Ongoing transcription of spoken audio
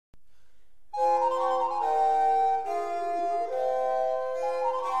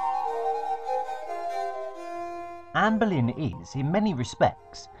Anne Boleyn is, in many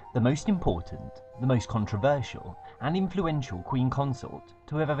respects, the most important, the most controversial, and influential Queen Consort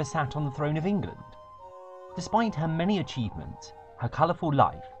to have ever sat on the throne of England. Despite her many achievements, her colourful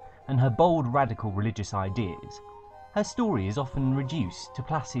life, and her bold radical religious ideas, her story is often reduced to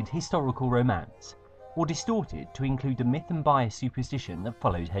placid historical romance, or distorted to include the myth and biased superstition that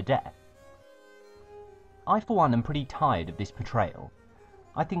followed her death. I for one am pretty tired of this portrayal.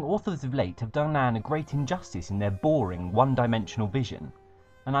 I think authors of late have done Anne a great injustice in their boring, one-dimensional vision,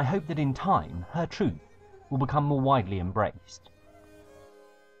 and I hope that in time, her truth will become more widely embraced.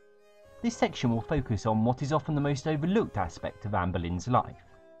 This section will focus on what is often the most overlooked aspect of Anne Boleyn's life: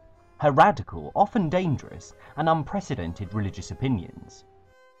 her radical, often dangerous, and unprecedented religious opinions.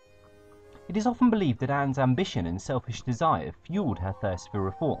 It is often believed that Anne's ambition and selfish desire fueled her thirst for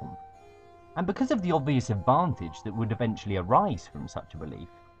reform, and because of the obvious advantage that would eventually arise from such a belief,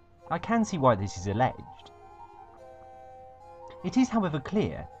 I can see why this is alleged. It is, however,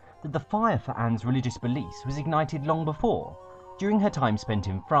 clear that the fire for Anne's religious beliefs was ignited long before, during her time spent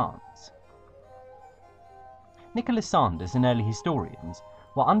in France. Nicholas Sanders and early historians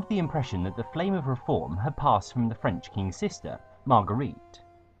were under the impression that the flame of reform had passed from the French king's sister, Marguerite.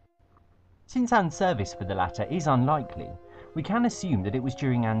 Since Anne's service for the latter is unlikely, we can assume that it was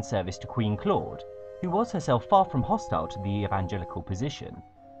during Anne's service to Queen Claude, who was herself far from hostile to the evangelical position,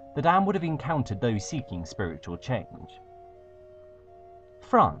 that Anne would have encountered those seeking spiritual change.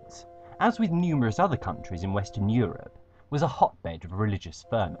 France, as with numerous other countries in Western Europe, was a hotbed of religious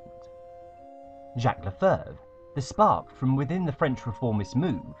ferment. Jacques Lefebvre, the spark from within the French reformist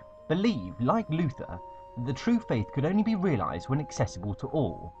move, believed, like Luther, that the true faith could only be realised when accessible to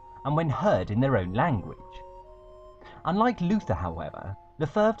all, and when heard in their own language. Unlike Luther, however,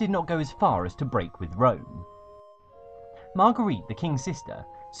 Lefebvre did not go as far as to break with Rome. Marguerite, the king's sister,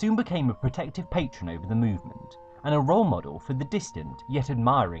 soon became a protective patron over the movement, and a role model for the distant yet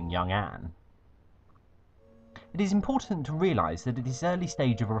admiring young Anne. It is important to realise that at this early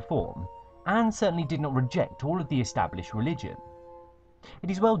stage of reform, Anne certainly did not reject all of the established religion. It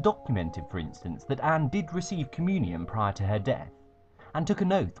is well documented, for instance, that Anne did receive communion prior to her death, and took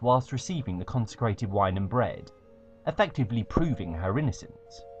an oath whilst receiving the consecrated wine and bread, effectively proving her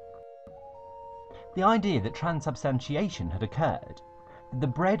innocence. The idea that transubstantiation had occurred, that the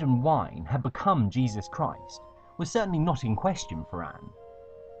bread and wine had become Jesus Christ, was certainly not in question for Anne.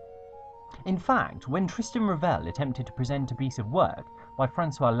 In fact, when Tristan Revel attempted to present a piece of work by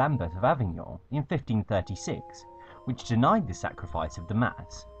Francois Lambert of Avignon in 1536, which denied the sacrifice of the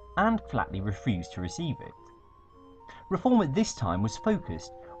Mass, Anne flatly refused to receive it. Reform at this time was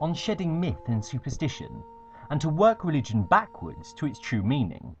focused on shedding myth and superstition, and to work religion backwards to its true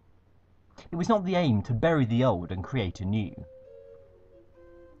meaning. It was not the aim to bury the old and create a new.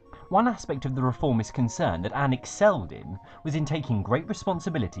 One aspect of the reformist concern that Anne excelled in was in taking great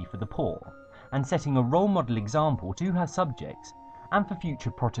responsibility for the poor, and setting a role model example to her subjects and for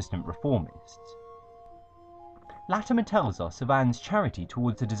future Protestant reformists. Latimer tells us of Anne's charity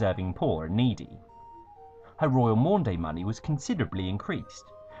towards the deserving poor and needy. Her royal Maunday money was considerably increased,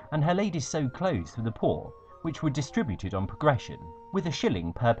 and her ladies sewed clothes for the poor, which were distributed on progression, with a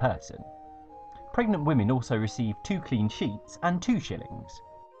shilling per person. Pregnant women also received 2 clean sheets and 2 shillings.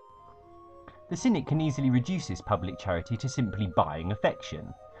 The cynic can easily reduce this public charity to simply buying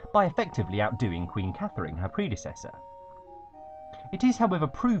affection, by effectively outdoing Queen Catherine, her predecessor. It is, however,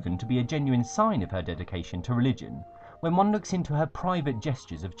 proven to be a genuine sign of her dedication to religion when one looks into her private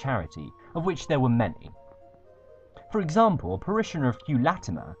gestures of charity, of which there were many. For example, a parishioner of Hugh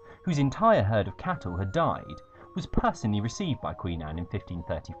Latimer, whose entire herd of cattle had died, was personally received by Queen Anne in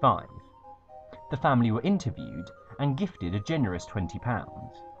 1535. The family were interviewed and gifted a generous £20.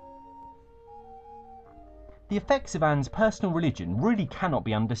 The effects of Anne's personal religion really cannot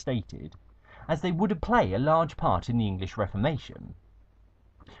be understated, as they would play a large part in the English Reformation.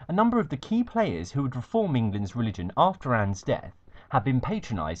 A number of the key players who would reform England's religion after Anne's death had been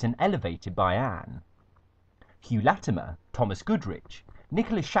patronised and elevated by Anne. Hugh Latimer, Thomas Goodrich,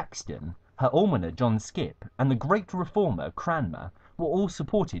 Nicholas Shaxton, her almoner John Skipp, and the great reformer Cranmer were all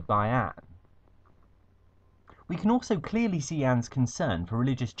supported by Anne. We can also clearly see Anne's concern for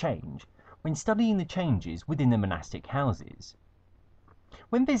religious change when studying the changes within the monastic houses.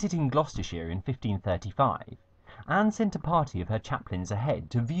 When visiting Gloucestershire in 1535, Anne sent a party of her chaplains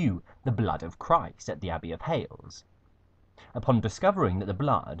ahead to view the blood of Christ at the Abbey of Hales. Upon discovering that the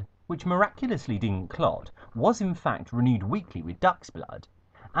blood, which miraculously didn't clot, was in fact renewed weekly with duck's blood,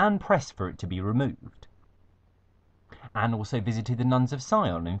 Anne pressed for it to be removed. Anne also visited the nuns of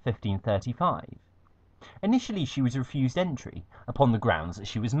Sion in 1535. Initially she was refused entry upon the grounds that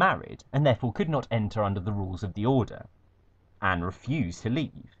she was married and therefore could not enter under the rules of the order. Anne refused to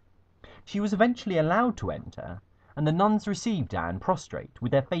leave. She was eventually allowed to enter, and the nuns received Anne prostrate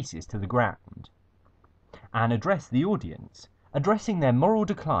with their faces to the ground. Anne addressed the audience, addressing their moral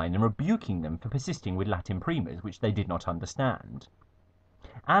decline and rebuking them for persisting with Latin primers which they did not understand.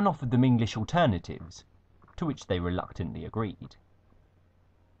 Anne offered them English alternatives, to which they reluctantly agreed.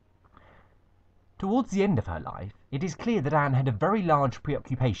 Towards the end of her life, it is clear that Anne had a very large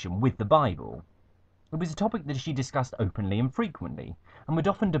preoccupation with the Bible. It was a topic that she discussed openly and frequently, and would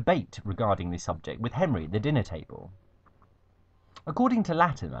often debate regarding this subject with Henry at the dinner table. According to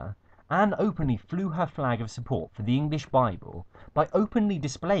Latimer, Anne openly flew her flag of support for the English Bible by openly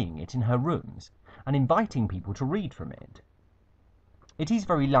displaying it in her rooms and inviting people to read from it. It is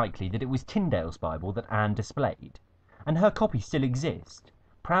very likely that it was Tyndale's Bible that Anne displayed, and her copy still exists,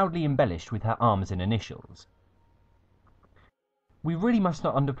 proudly embellished with her arms and initials. We really must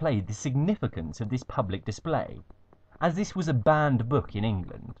not underplay the significance of this public display, as this was a banned book in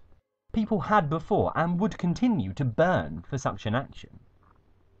England. People had before and would continue to burn for such an action.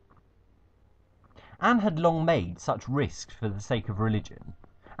 Anne had long made such risks for the sake of religion,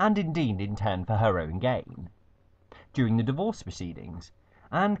 and indeed in turn for her own gain. During the divorce proceedings,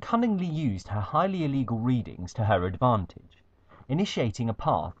 Anne cunningly used her highly illegal readings to her advantage, initiating a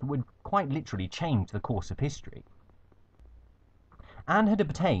path that would quite literally change the course of history. Anne had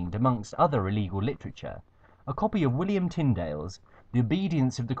obtained, amongst other illegal literature, a copy of William Tyndale's The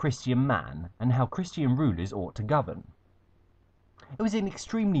Obedience of the Christian Man and How Christian Rulers Ought to Govern. It was an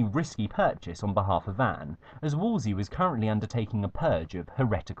extremely risky purchase on behalf of Anne, as Wolsey was currently undertaking a purge of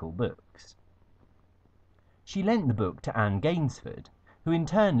heretical books. She lent the book to Anne Gainsford, who in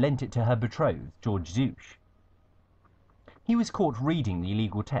turn lent it to her betrothed, George Zouche. He was caught reading the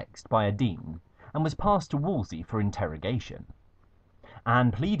illegal text by a dean, and was passed to Wolsey for interrogation.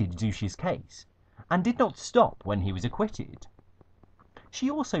 Anne pleaded Zouche's case, and did not stop when he was acquitted. She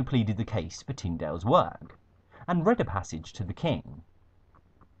also pleaded the case for Tyndale's work, and read a passage to the king.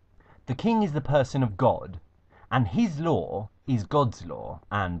 "The king is the person of God, and his law is God's law,"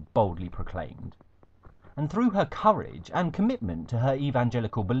 Anne boldly proclaimed. And through her courage and commitment to her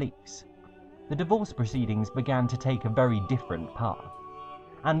evangelical beliefs, the divorce proceedings began to take a very different path,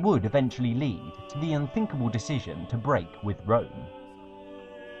 and would eventually lead to the unthinkable decision to break with Rome.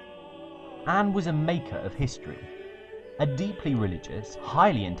 Anne was a maker of history, a deeply religious,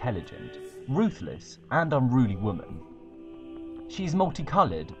 highly intelligent, ruthless and unruly woman. She is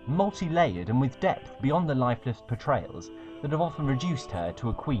multicoloured, multi-layered and with depth beyond the lifeless portrayals that have often reduced her to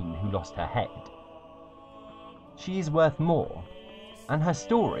a queen who lost her head. She is worth more, and her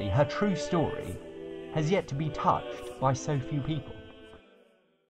story, her true story, has yet to be touched by so few people.